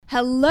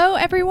Hello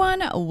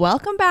everyone,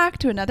 welcome back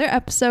to another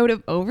episode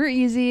of Over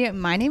Easy.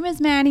 My name is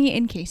Manny,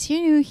 in case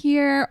you're new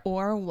here,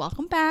 or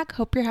welcome back.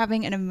 Hope you're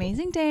having an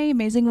amazing day,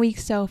 amazing week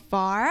so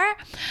far.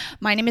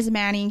 My name is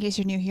Manny, in case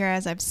you're new here.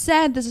 As I've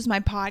said, this is my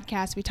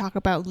podcast. We talk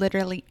about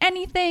literally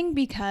anything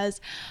because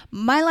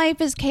my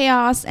life is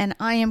chaos and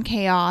I am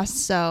chaos.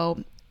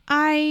 So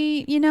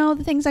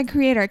the things I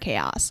create are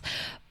chaos.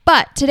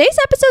 But today's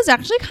episode is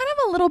actually kind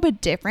of a little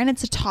bit different.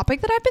 It's a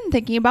topic that I've been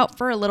thinking about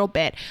for a little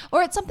bit,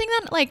 or it's something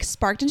that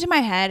sparked into my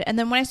head. And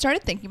then when I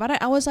started thinking about it,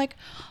 I was like,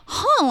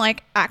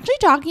 actually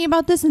talking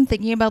about this and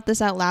thinking about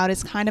this out loud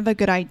is kind of a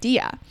good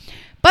idea.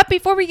 But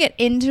before we get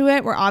into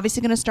it, we're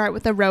obviously going to start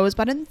with a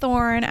rosebud and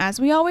thorn, as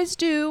we always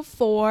do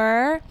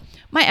for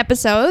my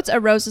episodes.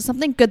 A rose is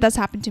something good that's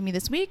happened to me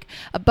this week.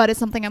 A bud is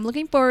something I'm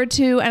looking forward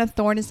to. And a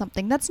thorn is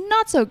something that's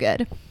not so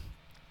good.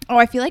 Oh,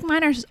 I feel like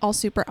mine are all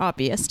super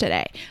obvious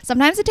today.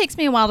 Sometimes it takes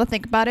me a while to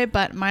think about it,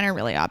 but mine are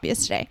really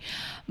obvious today.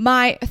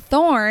 My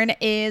thorn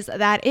is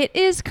that it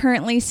is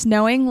currently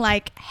snowing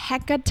like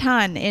heck a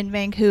ton in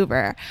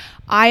Vancouver.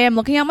 I am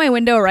looking out my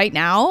window right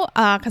now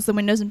because the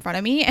window's in front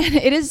of me, and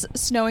it is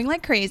snowing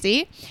like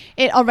crazy.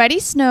 It already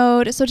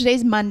snowed. So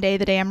today's Monday,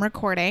 the day I'm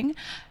recording.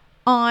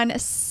 On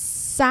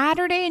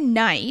Saturday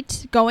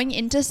night going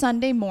into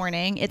Sunday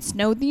morning, it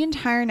snowed the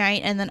entire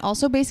night and then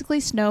also basically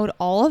snowed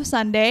all of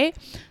Sunday.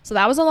 So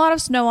that was a lot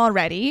of snow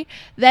already.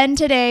 Then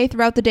today,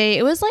 throughout the day,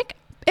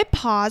 it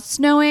paused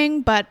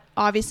snowing, but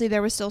obviously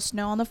there was still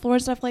snow on the floor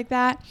and stuff like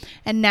that.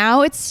 And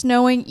now it's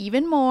snowing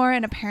even more,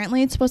 and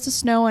apparently it's supposed to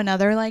snow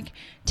another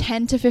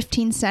 10 to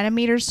 15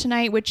 centimeters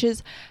tonight, which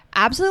is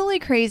absolutely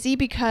crazy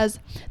because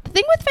the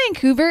thing with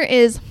Vancouver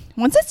is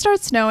once it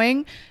starts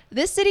snowing,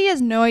 this city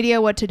has no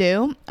idea what to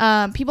do.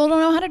 People don't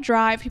know how to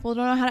drive. People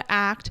don't know how to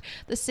act.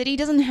 The city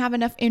doesn't have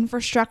enough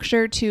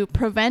infrastructure to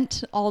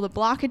prevent all the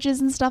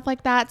blockages and stuff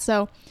like that.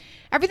 So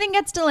everything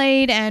gets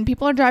delayed and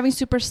people are driving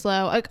super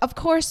slow. Of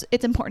course,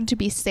 it's important to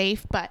be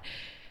safe, but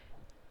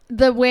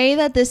the way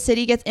that this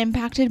city gets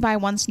impacted by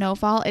one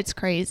snowfall, it's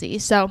crazy.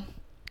 So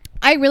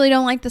I really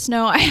don't like the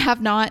snow. I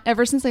have not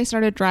ever since I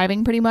started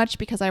driving pretty much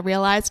because I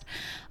realized,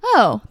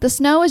 the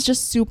snow is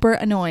just super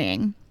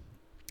annoying.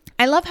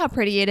 I love how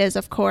pretty it is,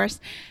 of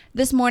course.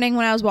 This morning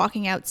when I was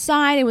walking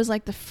outside, it was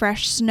like the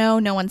fresh snow.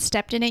 No one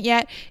stepped in it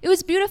yet. It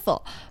was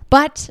beautiful.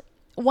 But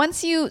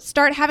once you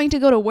start having to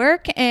go to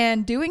work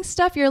and doing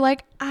stuff, you're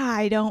like,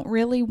 I don't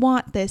really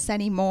want this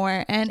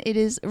anymore. And it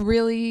is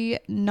really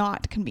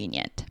not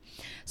convenient.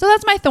 So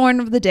that's my thorn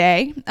of the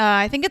day.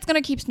 I think it's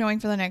going to keep snowing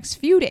for the next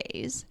few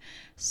days.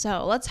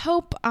 So let's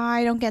hope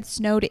I don't get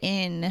snowed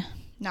in.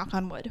 Knock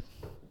on wood.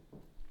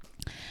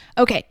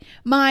 Okay,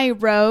 my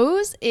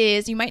rose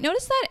is, you might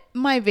notice that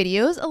my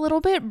video is a little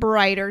bit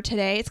brighter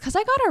today. It's because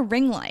I got a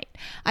ring light.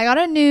 I got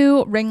a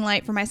new ring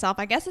light for myself.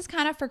 I guess it's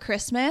kind of for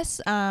Christmas.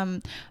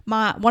 One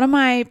of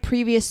my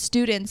previous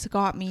students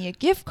got me a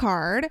gift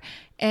card,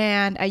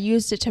 and I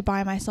used it to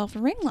buy myself a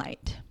ring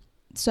light.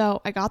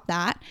 So I got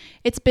that.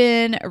 It's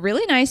been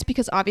really nice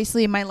because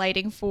obviously my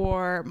lighting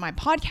for my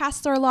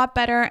podcasts are a lot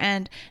better,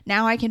 and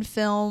now I can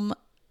film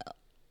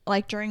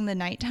during the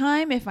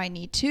nighttime if I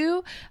need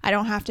to. I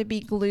don't have to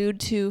be glued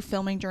to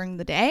filming during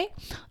the day.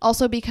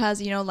 Also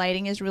because,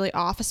 lighting is really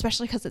off,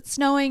 especially because it's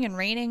snowing and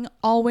raining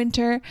all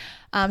winter.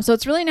 So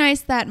it's really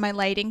nice that my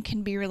lighting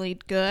can be really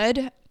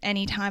good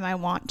anytime I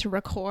want to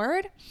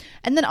record.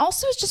 And then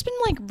also it's just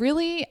been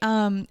really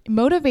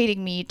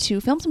motivating me to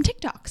film some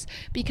TikToks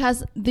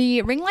because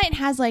the ring light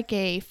has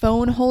a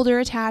phone holder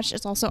attached.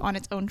 It's also on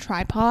its own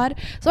tripod,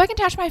 so I can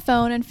attach my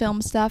phone and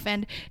film stuff,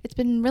 and it's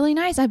been really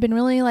nice. I've been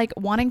really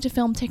wanting to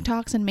film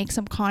TikToks and make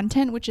some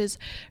content, which is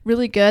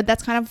really good.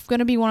 That's kind of going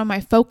to be one of my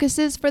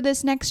focuses for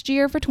this next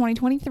year, for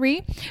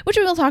 2023, which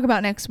we will talk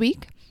about next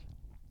week.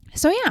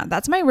 So yeah,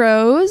 that's my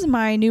rose.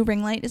 My new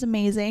ring light is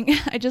amazing.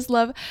 I just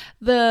love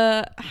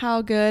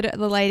how good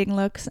the lighting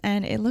looks,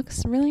 and it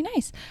looks really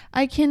nice.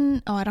 I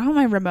don't have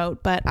my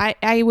remote, but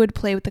I would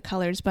play with the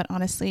colors, but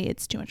honestly,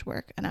 it's too much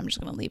work, and I'm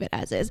just going to leave it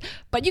as is.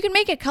 But you can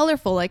make it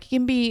colorful. It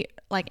can be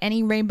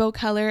any rainbow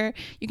color.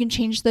 You can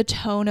change the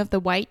tone of the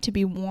white to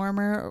be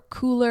warmer or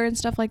cooler and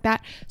stuff like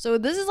that. So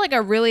this is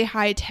a really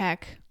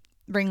high-tech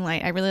ring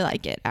light. I really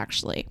like it,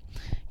 actually.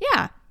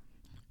 Yeah.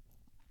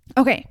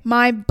 Okay,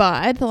 my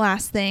bud,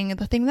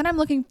 the thing that I'm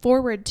looking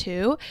forward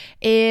to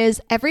is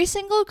every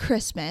single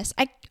Christmas.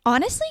 I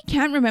honestly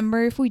can't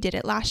remember if we did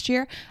it last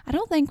year. I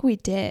don't think we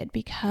did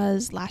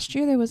because last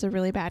year there was a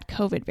really bad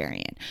COVID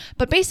variant.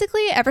 But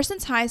basically, ever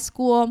since high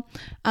school,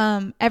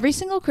 every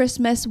single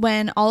Christmas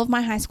when all of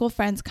my high school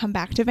friends come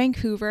back to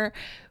Vancouver,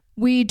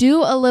 we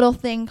do a little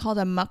thing called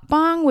a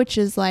mukbang, which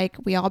is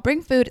we all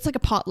bring food. It's like a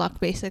potluck,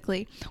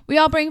 basically. We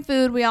all bring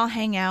food, we all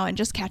hang out and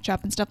just catch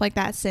up and stuff like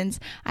that, since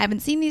I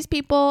haven't seen these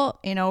people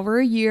in over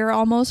a year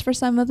almost for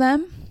some of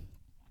them.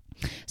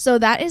 So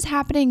that is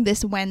happening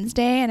this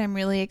Wednesday, and I'm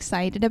really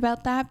excited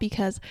about that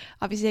because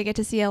obviously I get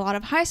to see a lot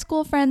of high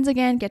school friends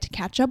again, get to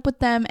catch up with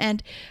them.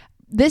 And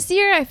this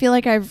year I feel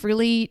like I've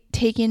really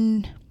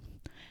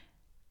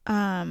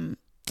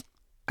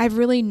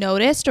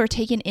noticed or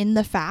taken in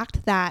the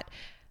fact that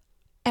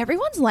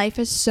everyone's life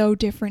is so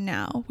different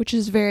now, which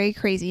is very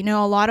crazy. You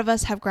know, a lot of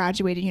us have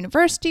graduated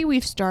university,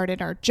 we've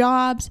started our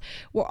jobs,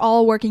 we're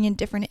all working in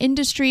different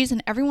industries,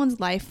 and everyone's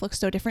life looks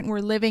so different. We're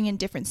living in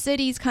different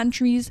cities,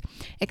 countries,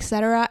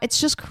 etc. It's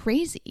just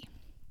crazy.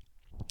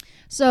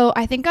 So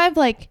I think I've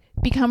like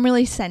become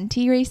really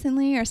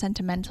recently, or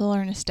sentimental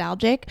or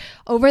nostalgic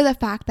over the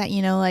fact that,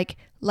 you know, like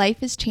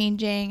life is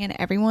changing and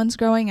everyone's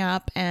growing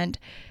up and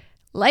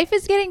life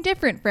is getting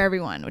different for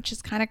everyone, which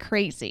is kind of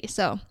crazy.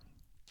 So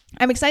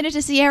I'm excited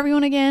to see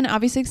everyone again.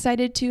 Obviously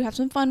excited to have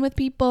some fun with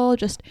people,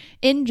 just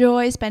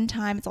enjoy, spend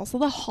time. It's also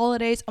the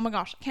holidays. Oh my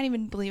gosh, I can't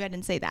even believe I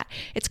didn't say that.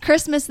 It's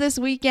Christmas this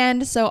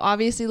weekend, so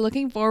obviously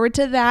looking forward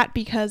to that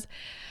because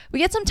we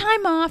get some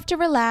time off to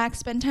relax,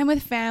 spend time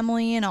with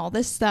family and all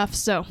this stuff.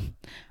 So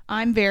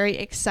I'm very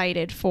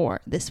excited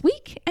for this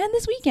week and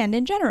this weekend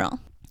in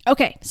general.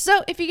 Okay,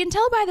 so if you can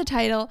tell by the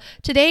title,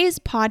 today's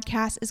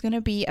podcast is going to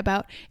be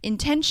about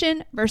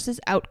intention versus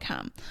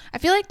outcome. I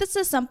feel like this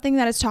is something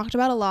that is talked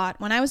about a lot.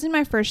 When I was in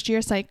my first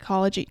year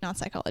philosophy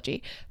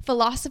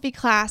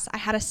class, I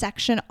had a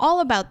section all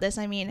about this.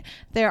 I mean,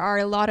 there are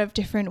a lot of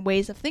different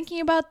ways of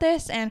thinking about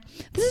this, and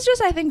this is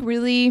just, I think,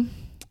 really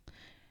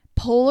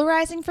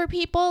polarizing for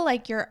people.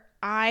 Like, you're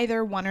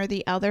either one or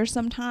the other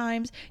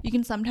sometimes. You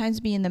can sometimes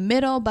be in the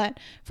middle, but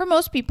for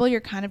most people,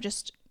 you're kind of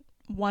just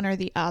one or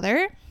the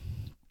other.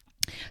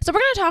 So we're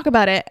going to talk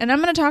about it, and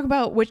I'm going to talk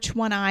about which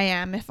one I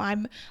am, if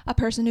I'm a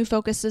person who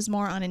focuses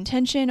more on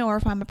intention or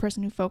if I'm a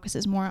person who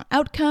focuses more on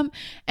outcome,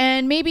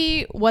 and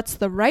maybe what's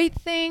the right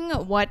thing,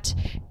 what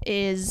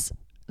is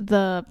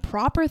the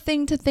proper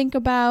thing to think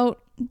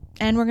about,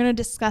 and we're going to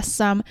discuss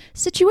some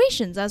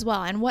situations as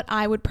well and what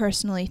I would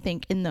personally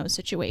think in those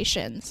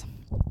situations.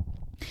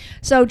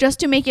 So just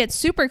to make it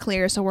super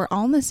clear, so we're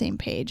all on the same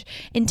page,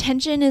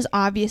 intention is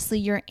obviously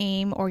your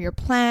aim or your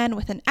plan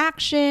with an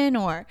action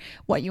or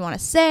what you want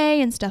to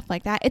say and stuff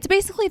like that. It's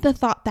basically the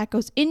thought that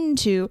goes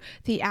into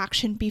the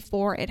action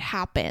before it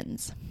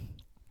happens.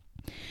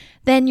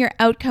 Then your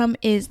outcome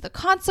is the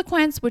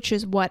consequence, which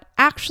is what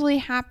actually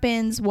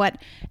happens, what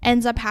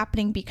ends up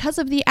happening because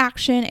of the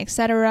action,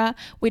 etc.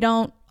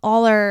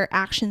 All our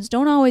actions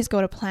don't always go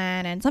to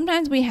plan, and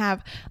sometimes we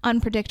have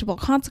unpredictable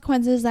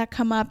consequences that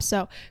come up.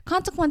 So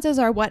consequences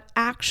are what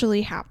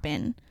actually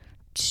happen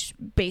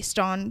based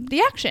on the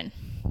action.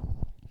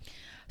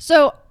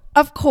 So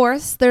of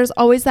course, there's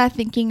always that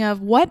thinking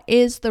of what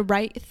is the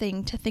right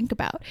thing to think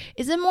about.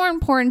 Is it more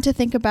important to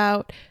think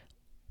about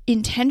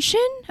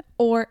intention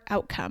or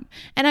outcome?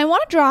 And I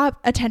want to draw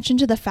attention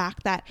to the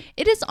fact that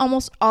it is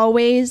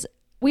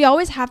we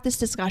always have this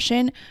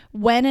discussion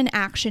when an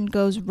action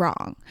goes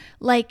wrong.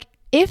 Like,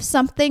 if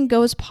something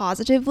goes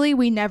positively,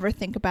 we never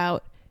think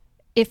about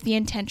if the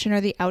intention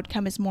or the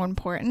outcome is more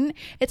important.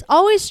 It's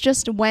always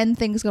just when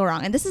things go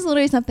wrong. And this is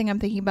literally something I'm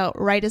thinking about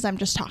right as I'm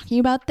just talking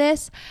about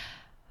this.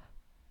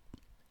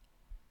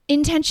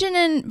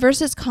 Intention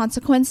versus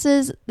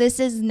consequences,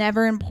 this is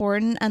never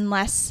important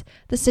unless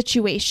the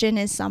situation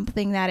is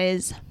something that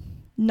is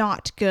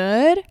not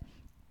good.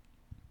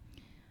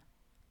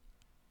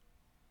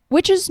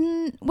 Which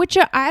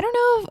I don't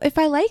know if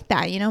I like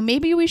that. You know,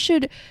 maybe we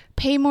should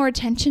pay more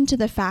attention to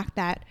the fact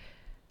that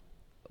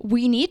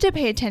we need to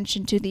pay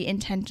attention to the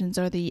intentions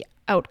or the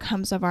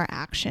outcomes of our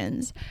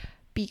actions,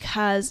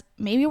 because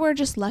maybe we're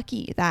just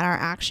lucky that our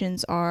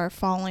actions are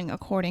following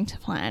according to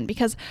plan,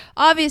 because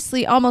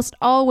obviously almost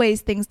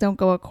always things don't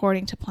go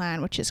according to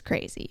plan, which is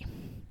crazy.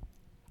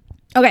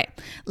 Okay,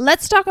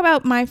 let's talk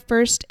about my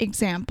first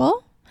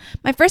example.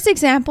 My first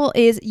example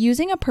is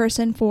using a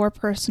person for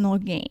personal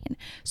gain.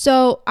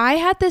 So I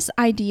had this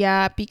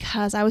idea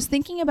because I was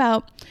thinking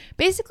about,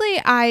 basically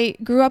I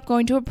grew up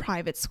going to a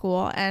private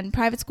school, and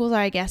private schools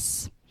are, I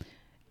guess,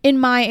 in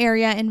my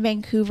area in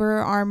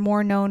Vancouver, are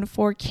more known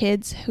for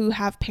kids who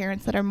have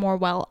parents that are more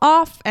well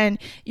off, and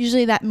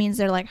usually that means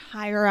they're like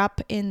higher up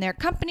in their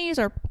companies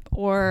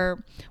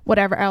or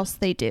whatever else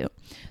they do.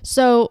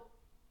 So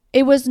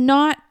it was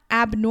not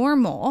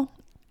abnormal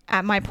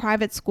at my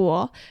private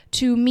school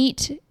to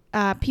meet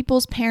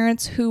people's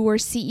parents who were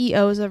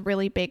CEOs of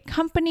really big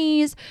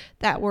companies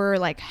that were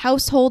like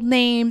household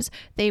names.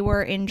 They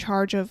were in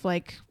charge of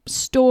like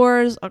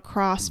stores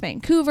across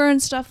Vancouver and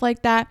stuff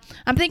like that.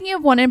 I'm thinking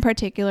of one in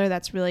particular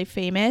that's really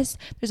famous.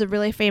 There's a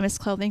really famous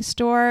clothing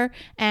store,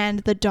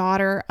 and the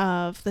daughter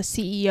of the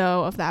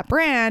CEO of that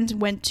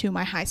brand went to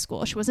my high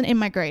school. She wasn't in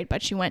my grade,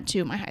 but she went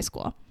to my high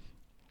school.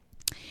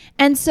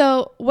 And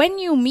so when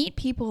you meet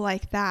people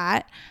like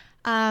that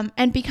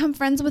and become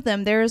friends with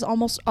them, there is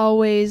almost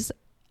always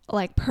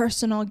like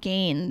personal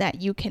gain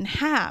that you can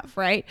have,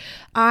 right?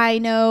 I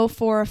know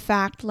for a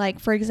fact,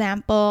 like, for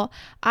example,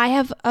 I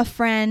have a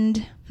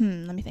friend,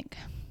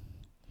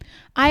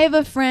 I have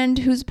a friend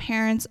whose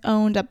parents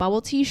owned a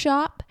bubble tea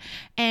shop.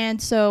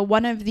 And so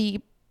one of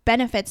the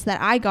benefits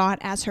that I got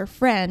as her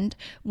friend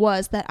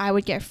was that I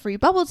would get free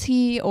bubble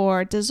tea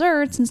or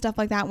desserts and stuff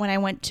like that when I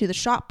went to the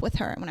shop with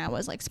her, when I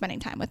was like spending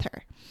time with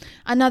her.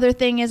 Another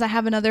thing is I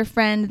have another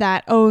friend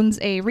that owns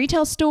a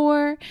retail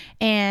store,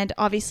 and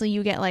obviously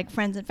you get like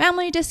friends and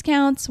family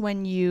discounts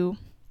when you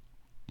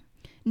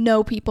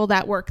know people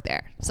that work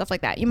there, stuff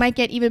like that. You might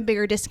get even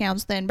bigger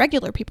discounts than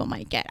regular people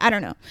might get. I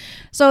don't know.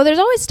 So there's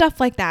always stuff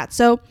like that.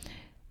 So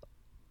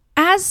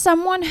as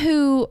someone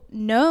who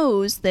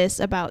knows this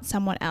about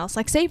someone else,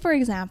 like say for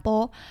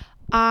example,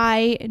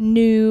 I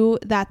knew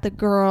that the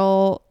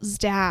girl's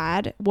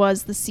dad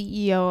was the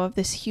CEO of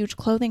this huge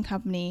clothing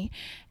company,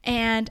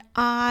 and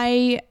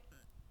I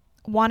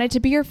wanted to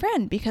be her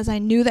friend because I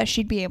knew that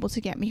she'd be able to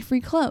get me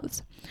free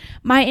clothes.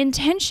 My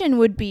intention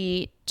would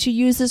be to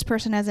use this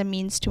person as a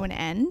means to an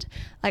end.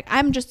 Like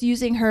I'm just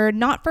using her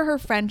not for her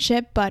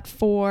friendship, but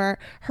for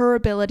her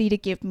ability to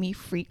give me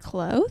free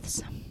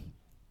clothes.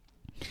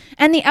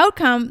 And the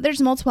outcome,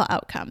 there's multiple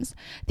outcomes.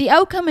 The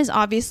outcome is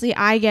obviously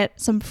I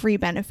get some free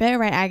benefit,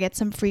 right? I get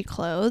some free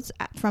clothes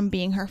from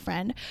being her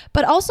friend,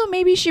 but also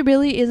maybe she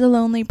really is a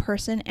lonely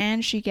person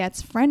and she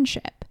gets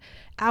friendship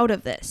out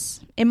of this.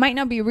 It might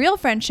not be real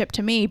friendship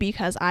to me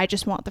because I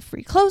just want the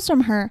free clothes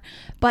from her,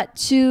 but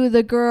to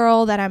the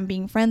girl that I'm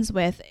being friends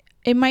with,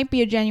 it might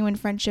be a genuine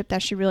friendship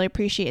that she really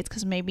appreciates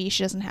because maybe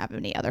she doesn't have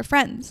any other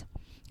friends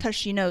because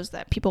she knows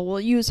that people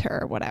will use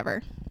her or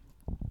whatever.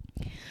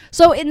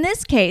 So in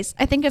this case,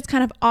 I think it's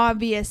kind of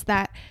obvious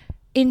that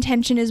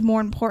intention is more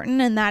important,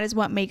 and that is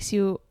what makes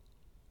you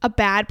a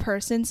bad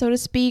person, so to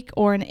speak,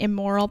 or an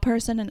immoral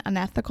person, an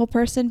unethical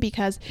person,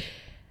 because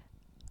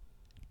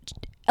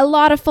a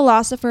lot of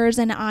philosophers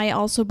and I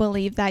also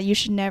believe that you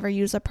should never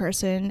use a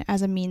person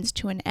as a means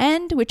to an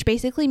end, which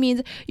basically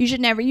means you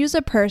should never use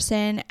a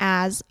person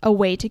as a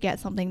way to get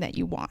something that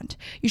you want.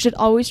 You should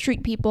always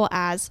treat people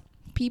as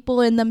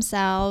people in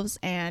themselves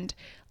and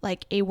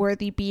like a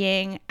worthy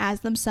being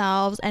as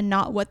themselves and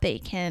not what they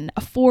can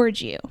afford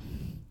you.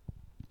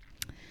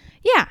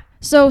 Yeah,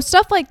 so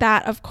stuff like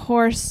that, of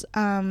course,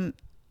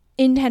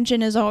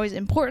 intention is always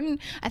important.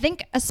 I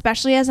think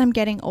especially as I'm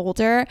getting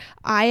older,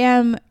 I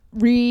am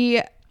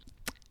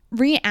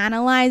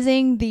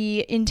reanalyzing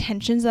the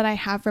intentions that I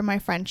have for my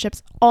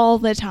friendships all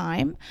the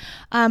time.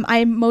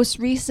 I most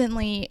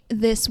recently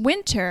this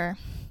winter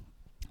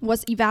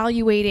was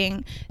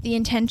evaluating the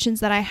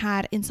intentions that I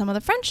had in some of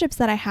the friendships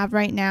that I have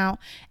right now.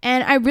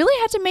 And I really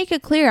had to make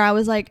it clear. I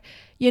was like,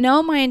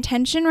 my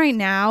intention right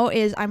now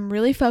is I'm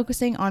really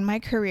focusing on my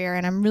career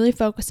and I'm really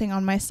focusing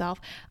on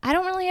myself. I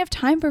don't really have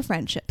time for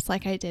friendships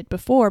like I did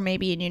before,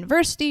 maybe in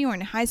university or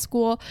in high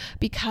school,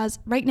 because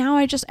right now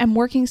I just am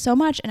working so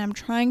much and I'm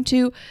trying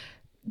to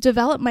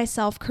develop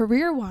myself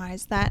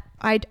career-wise that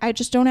I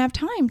just don't have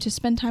time to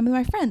spend time with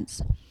my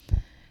friends.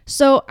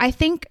 So I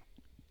think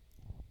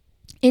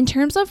in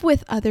terms of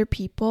with other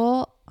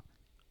people,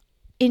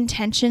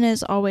 intention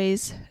is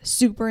always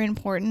super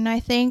important, I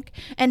think.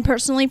 And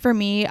personally for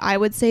me, I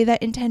would say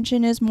that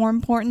intention is more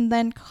important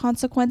than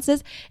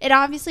consequences. It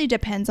obviously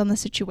depends on the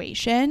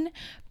situation.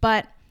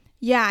 But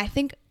yeah, I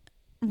think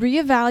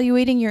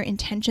reevaluating your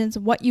intentions,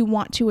 what you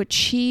want to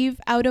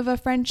achieve out of a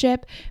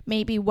friendship,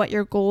 maybe what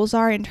your goals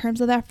are in terms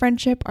of that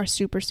friendship are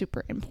super,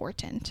 super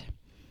important.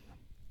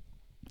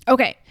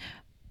 Okay.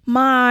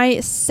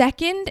 My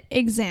second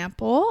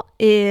example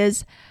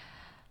is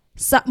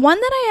one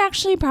that I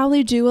actually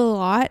probably do a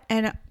lot,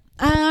 and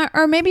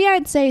or maybe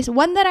I'd say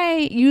one that I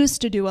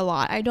used to do a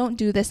lot. I don't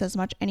do this as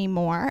much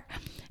anymore,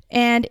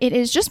 and it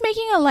is just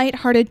making a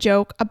lighthearted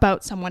joke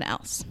about someone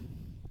else.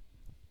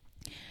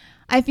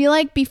 I feel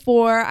like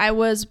before I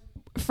was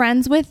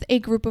friends with a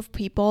group of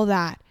people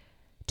that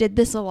did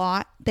this a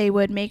lot. They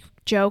would make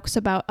jokes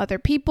about other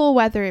people,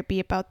 whether it be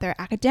about their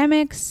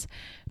academics,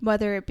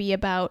 whether it be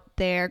about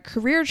their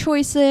career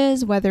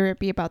choices, whether it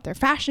be about their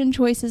fashion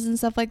choices and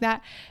stuff like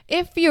that.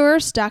 If you're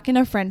stuck in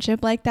a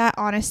friendship like that,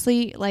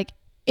 honestly, like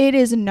it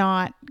is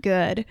not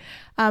good.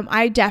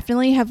 I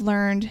definitely have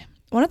learned,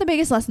 one of the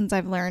biggest lessons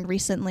I've learned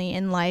recently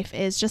in life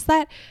is just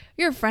that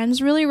your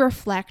friends really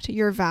reflect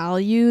your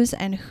values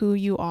and who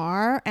you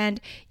are. And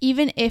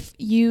even if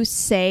you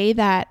say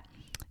that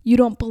you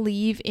don't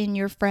believe in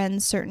your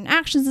friends' certain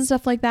actions and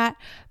stuff like that,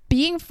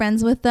 being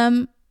friends with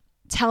them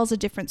tells a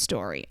different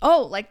story.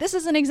 Oh, like this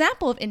is an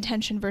example of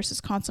intention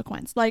versus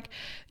consequence. Like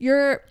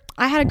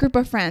I had a group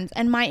of friends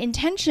and my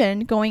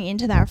intention going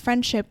into that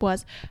friendship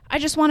was I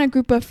just want a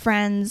group of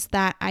friends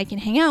that I can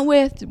hang out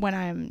with when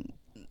I'm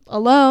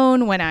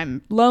alone, when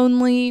I'm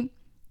lonely,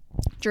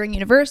 during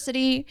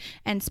university,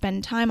 and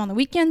spend time on the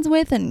weekends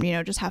with and,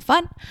 just have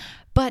fun.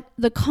 But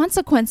the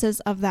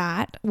consequences of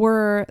that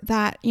were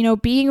that,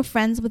 being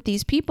friends with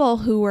these people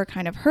who were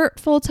kind of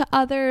hurtful to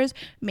others,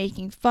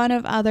 making fun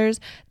of others,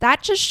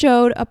 that just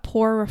showed a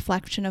poor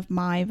reflection of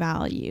my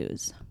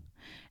values.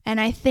 And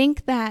I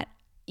think that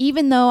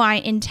even though I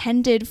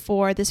intended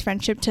for this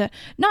friendship to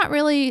not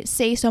really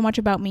say so much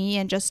about me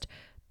and just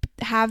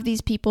have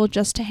these people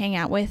just to hang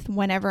out with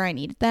whenever I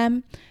needed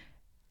them,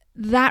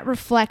 that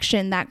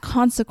reflection, that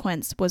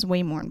consequence was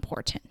way more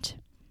important.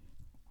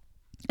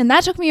 And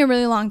that took me a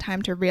really long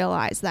time to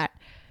realize that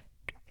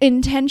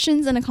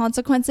intentions and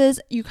consequences,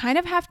 you kind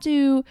of have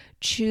to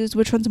choose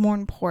which one's more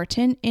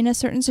important in a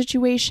certain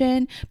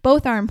situation.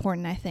 Both are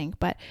important, I think,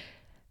 but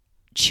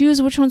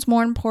choose which one's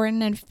more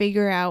important and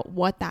figure out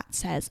what that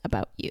says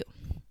about you.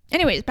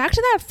 Anyways, back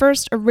to that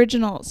first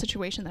original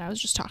situation that I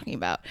was just talking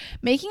about.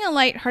 Making a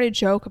lighthearted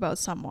joke about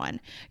someone.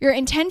 Your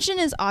intention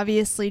is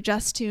obviously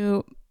just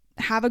to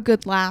have a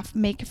good laugh,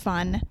 make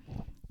fun,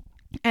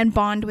 and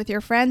bond with your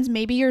friends.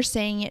 Maybe you're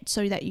saying it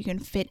so that you can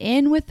fit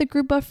in with the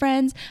group of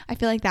friends. I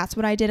feel like that's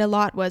what I did a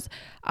lot, was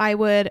I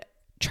would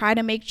try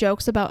to make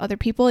jokes about other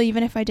people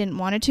even if I didn't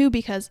want it to,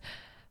 because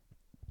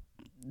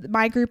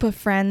my group of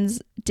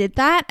friends did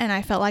that and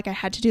I felt like I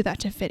had to do that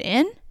to fit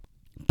in.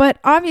 But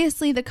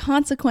obviously the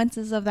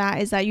consequences of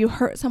that is that you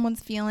hurt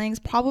someone's feelings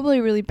probably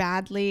really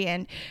badly,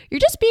 and you're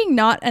just being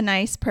not a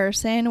nice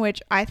person,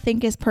 which I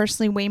think is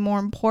personally way more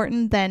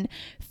important than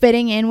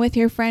fitting in with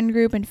your friend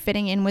group and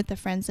fitting in with the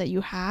friends that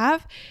you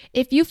have.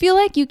 If you feel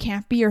like you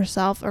can't be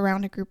yourself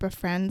around a group of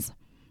friends,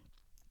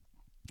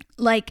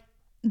 like,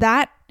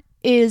 that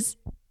is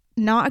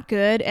not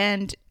good,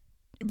 and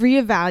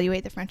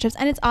reevaluate the friendships.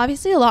 And it's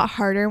obviously a lot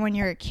harder when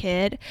you're a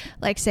kid,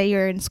 like say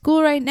you're in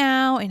school right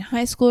now, in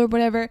high school or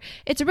whatever.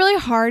 It's really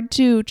hard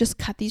to just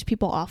cut these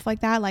people off like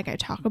that, like I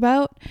talk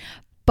about.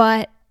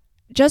 But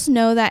just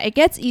know that it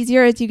gets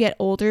easier as you get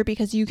older,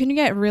 because you can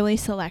get really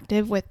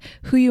selective with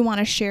who you want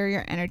to share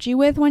your energy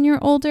with when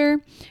you're older.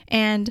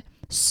 And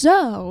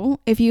so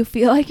if you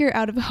feel like you're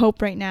out of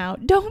hope right now,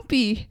 don't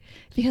be,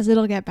 because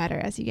it'll get better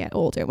as you get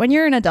older. When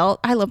you're an adult,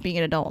 I love being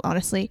an adult,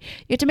 honestly.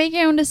 You get to make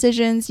your own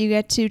decisions. You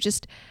get to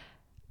just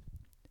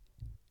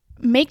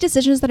make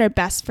decisions that are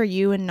best for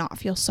you and not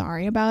feel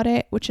sorry about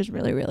it, which is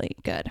really, really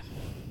good.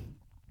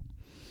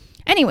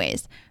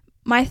 Anyways,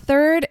 my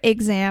third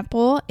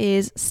example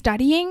is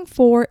studying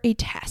for a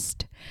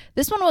test.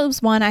 This one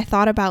was one I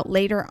thought about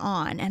later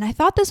on, and I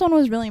thought this one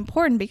was really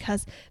important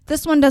because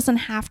this one doesn't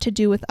have to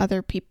do with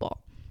other people.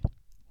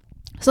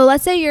 So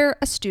let's say you're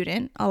a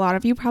student, a lot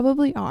of you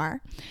probably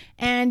are,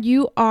 and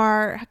you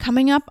are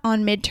coming up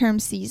on midterm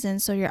season.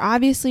 So you're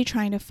obviously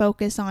trying to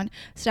focus on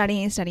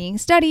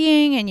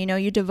studying, and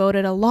you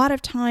devoted a lot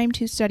of time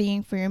to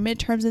studying for your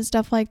midterms and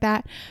stuff like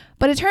that.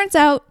 But it turns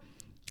out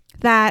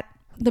that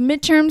the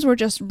midterms were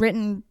just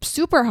written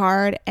super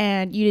hard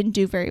and you didn't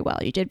do very well.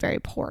 You did very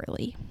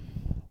poorly.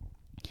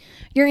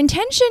 Your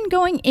intention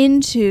going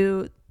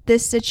into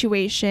this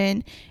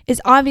situation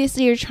is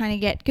obviously you're trying to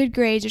get good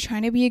grades, you're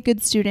trying to be a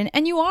good student,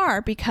 and you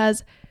are,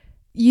 because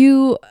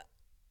you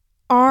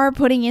are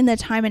putting in the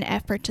time and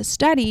effort to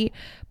study.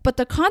 But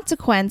the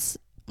consequence,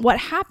 what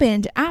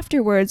happened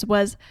afterwards,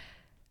 was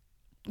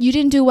you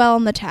didn't do well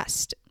on the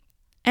test.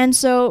 And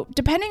so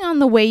depending on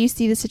the way you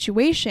see the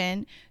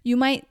situation, you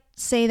might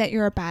say that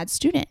you're a bad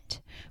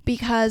student,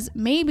 because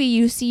maybe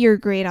you see your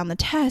grade on the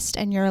test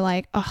and you're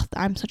like, oh,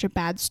 I'm such a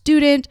bad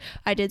student.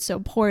 I did so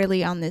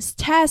poorly on this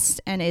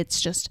test and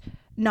it's just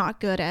not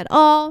good at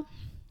all.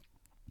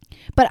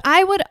 But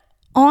I would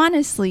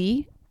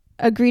honestly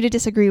agree to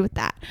disagree with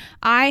that.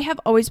 I have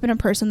always been a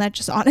person that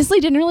just honestly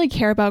didn't really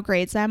care about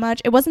grades that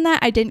much. It wasn't that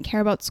I didn't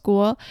care about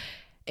school.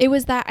 It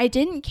was that I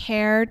didn't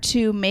care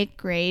to make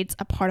grades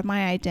a part of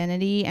my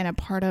identity and a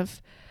part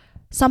of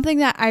something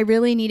that I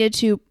really needed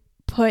to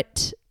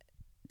put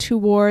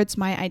towards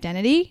my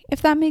identity,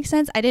 if that makes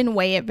sense. I didn't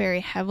weigh it very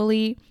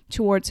heavily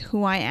towards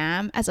who I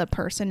am as a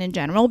person in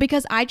general,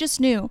 because I just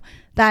knew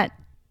that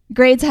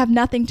grades have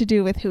nothing to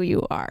do with who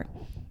you are.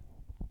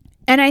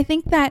 And I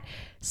think that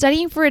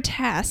studying for a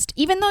test,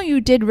 even though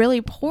you did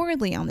really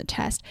poorly on the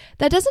test,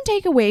 that doesn't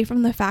take away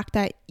from the fact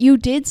that you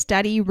did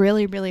study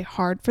really, really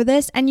hard for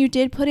this and you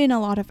did put in a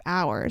lot of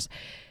hours.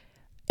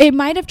 It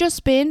might have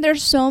just been,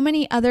 there's so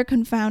many other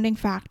confounding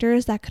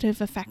factors that could have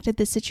affected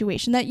the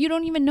situation that you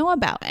don't even know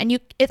about. And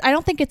I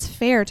don't think it's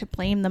fair to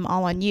blame them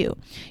all on you.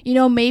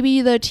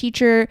 Maybe the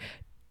teacher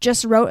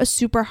just wrote a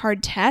super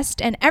hard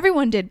test and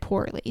everyone did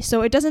poorly.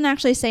 So it doesn't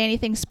actually say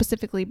anything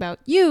specifically about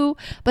you,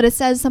 but it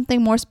says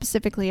something more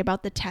specifically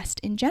about the test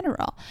in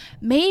general.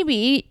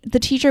 Maybe the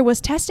teacher was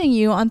testing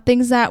you on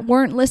things that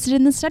weren't listed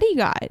in the study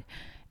guide.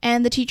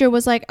 And the teacher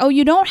was like, oh,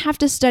 you don't have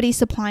to study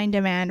supply and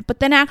demand, but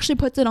then actually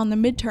puts it on the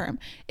midterm.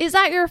 Is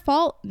that your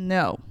fault?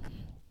 No.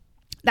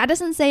 That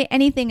doesn't say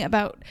anything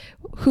about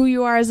who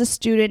you are as a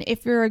student,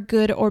 if you're a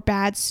good or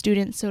bad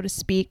student, so to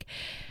speak.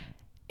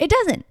 It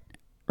doesn't,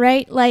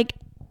 right? Like,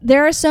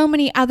 there are so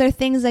many other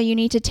things that you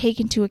need to take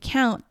into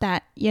account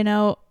that,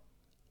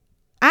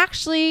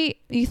 actually,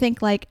 you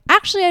think like,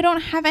 actually, I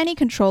don't have any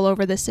control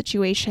over this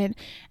situation,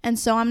 and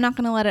so I'm not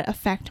going to let it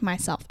affect my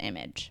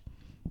self-image.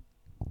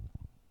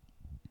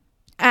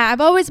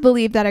 I've always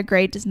believed that a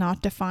grade does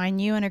not define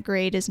you, and a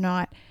grade does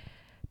not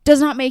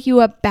make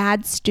you a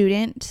bad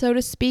student, so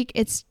to speak.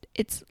 It's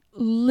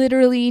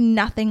literally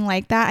nothing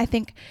like that. I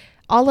think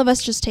all of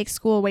us just take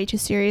school way too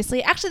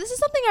seriously. Actually, this is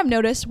something I've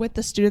noticed with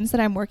the students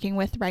that I'm working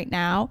with right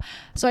now.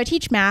 So I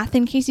teach math,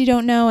 in case you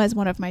don't know, as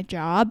one of my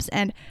jobs,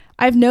 and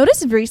I've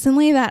noticed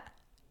recently that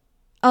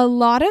a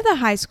lot of the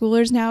high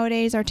schoolers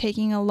nowadays are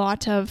taking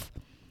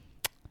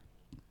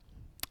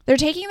they're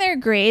taking their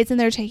grades and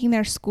they're taking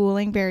their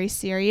schooling very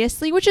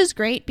seriously, which is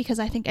great because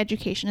I think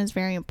education is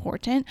very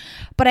important.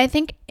 But I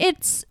think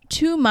it's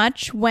too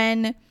much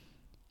when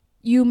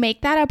you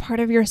make that a part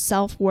of your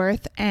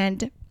self-worth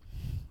and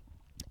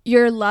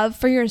your love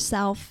for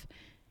yourself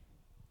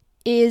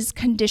is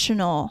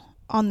conditional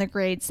on the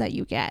grades that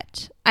you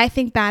get. I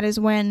think that is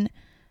when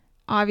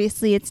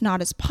obviously it's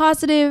not as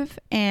positive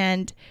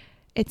and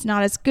it's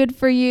not as good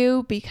for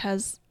you,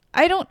 because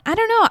I don't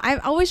know.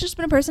 I've always just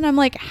been a person, I'm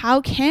like, how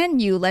can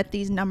you let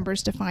these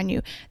numbers define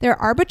you? They're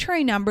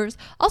arbitrary numbers.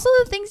 Also,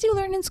 the things you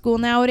learn in school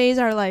nowadays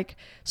are like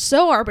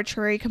so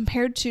arbitrary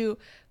compared to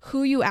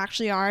who you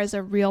actually are as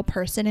a real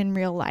person in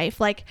real life.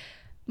 Like,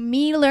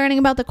 me learning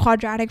about the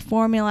quadratic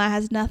formula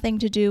has nothing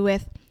to do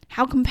with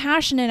how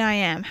compassionate I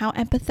am, how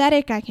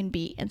empathetic I can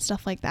be, and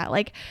stuff like that.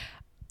 Like,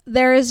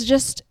 there is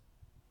just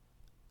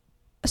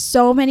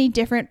so many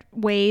different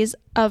ways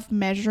of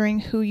measuring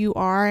who you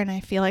are, and I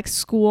feel like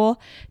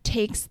school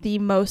takes the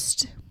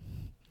most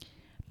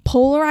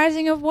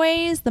polarizing of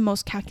ways, the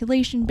most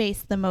calculation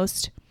based, the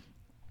most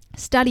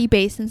study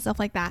based, and stuff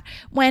like that.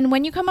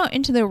 When you come out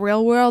into the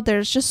real world,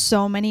 there's just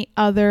so many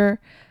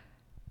other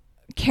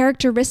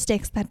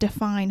characteristics that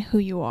define who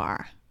you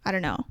are. I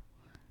don't know.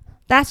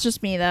 That's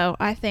just me, though.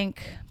 I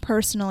think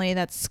personally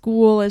that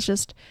school is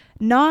just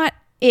not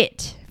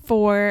it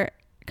for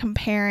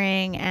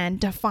comparing and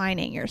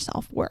defining your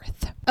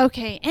self-worth.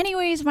 Okay,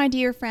 anyways, my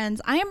dear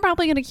friends, I am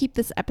probably going to keep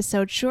this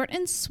episode short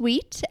and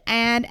sweet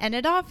and end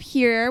it off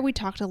here. We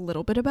talked a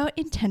little bit about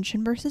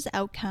intention versus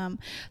outcome.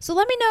 So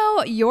let me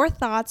know your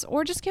thoughts,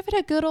 or just give it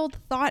a good old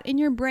thought in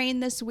your brain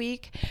this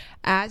week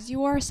as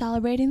you are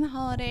celebrating the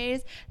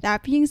holidays.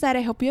 That being said,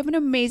 I hope you have an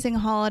amazing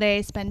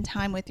holiday. Spend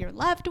time with your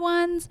loved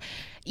ones.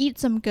 Eat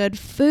some good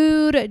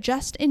food.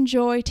 Just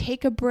enjoy.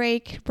 Take a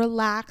break.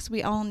 Relax.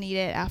 We all need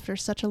it after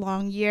such a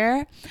long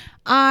year.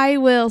 I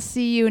will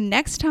see you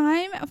next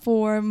time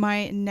for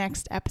my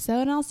next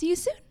episode, and I'll see you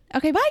soon.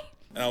 Okay, bye.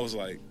 And I was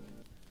like,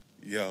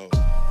 yo.